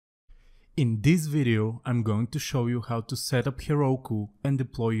In this video, I'm going to show you how to set up Heroku and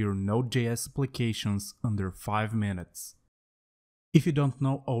deploy your Node.js applications under 5 minutes. If you don't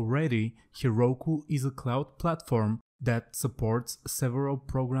know already, Heroku is a cloud platform that supports several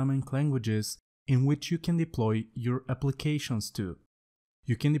programming languages in which you can deploy your applications to.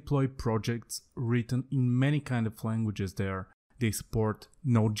 You can deploy projects written in many kinds of languages there. They support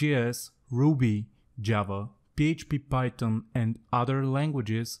Node.js, Ruby, Java, PHP, Python, and other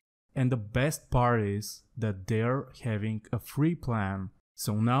languages. And the best part is that they're having a free plan.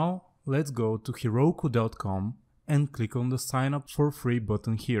 So now let's go to Heroku.com and click on the sign up for free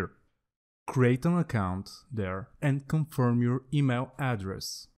button here. Create an account there and confirm your email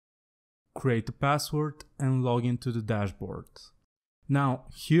address. Create a password and log into the dashboard. Now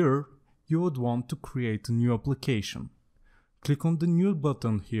here you would want to create a new application. Click on the new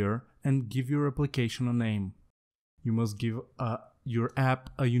button here and give your application a name. You must give your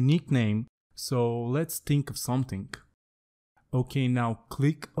app a unique name, so let's think of something. Okay, now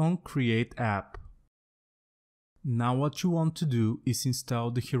click on Create App. Now what you want to do is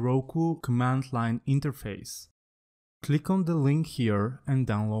install the Heroku command line interface. Click on the link here and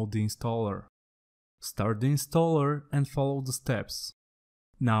download the installer. Start the installer and follow the steps.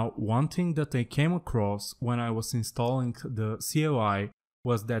 Now, one thing that I came across when I was installing the CLI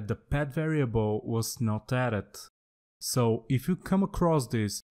was that the path variable was not added. So if you come across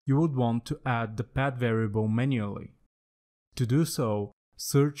this, you would want to add the path variable manually. To do so,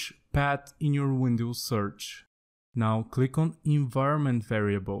 search path in your Windows search. Now click on Environment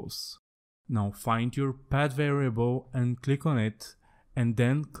Variables. Now find your path variable and click on it, and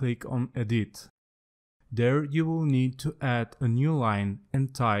then click on Edit. There you will need to add a new line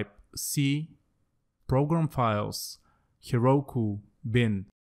and type C Program Files Heroku bin.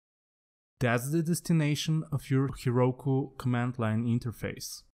 That's the destination of your Heroku command line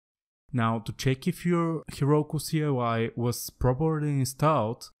interface. Now to check if your Heroku CLI was properly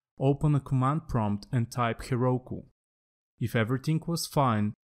installed, open a command prompt and type Heroku. If everything was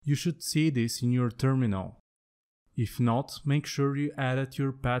fine, you should see this in your terminal. If not, make sure you added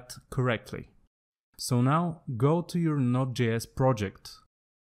your path correctly. So now go to your Node.js project.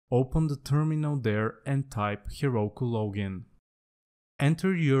 Open the terminal there and type Heroku login.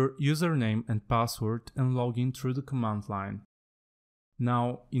 Enter your username and password and log in through the command line.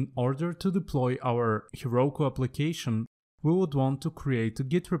 Now, in order to deploy our Heroku application, we would want to create a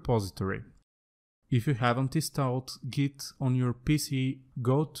Git repository. If you haven't installed Git on your PC,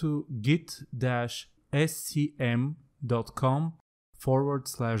 go to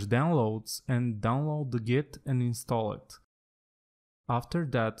git-scm.com/downloads and download the Git and install it. After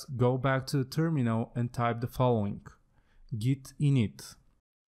that, go back to the terminal and type the following: git init.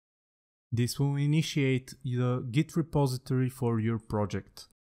 This will initiate the Git repository for your project.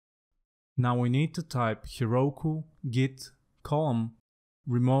 Now we need to type Heroku git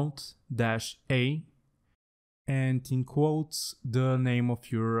remote-a and in quotes the name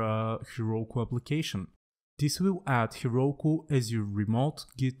of your Heroku application. This will add Heroku as your remote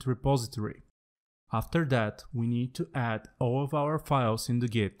Git repository. After that, we need to add all of our files in the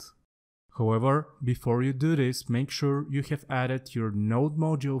Git. However, before you do this, make sure you have added your node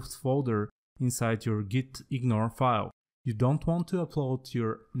modules folder inside your git ignore file. You don't want to upload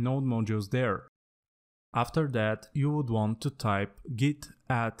your node modules there. After that, you would want to type git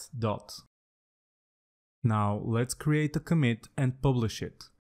add dot. Now let's create a commit and publish it.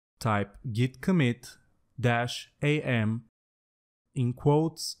 Type git commit -am in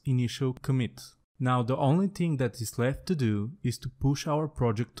quotes initial commit. Now the only thing that is left to do is to push our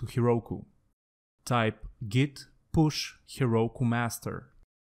project to Heroku. Type git push Heroku master.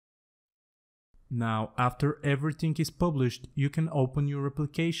 Now after everything is published, you can open your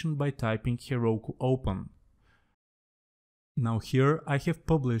application by typing Heroku open. Now here I have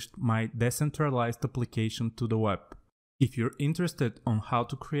published my decentralized application to the web. If you're interested on how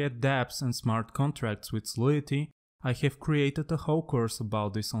to create dApps and smart contracts with Solidity, I have created a whole course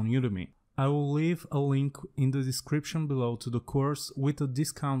about this on Udemy. I will leave a link in the description below to the course with a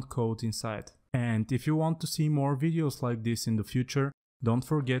discount code inside. And if you want to see more videos like this in the future, don't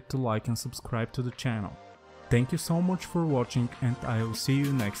forget to like and subscribe to the channel. Thank you so much for watching and I will see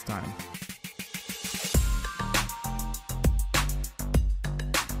you next time.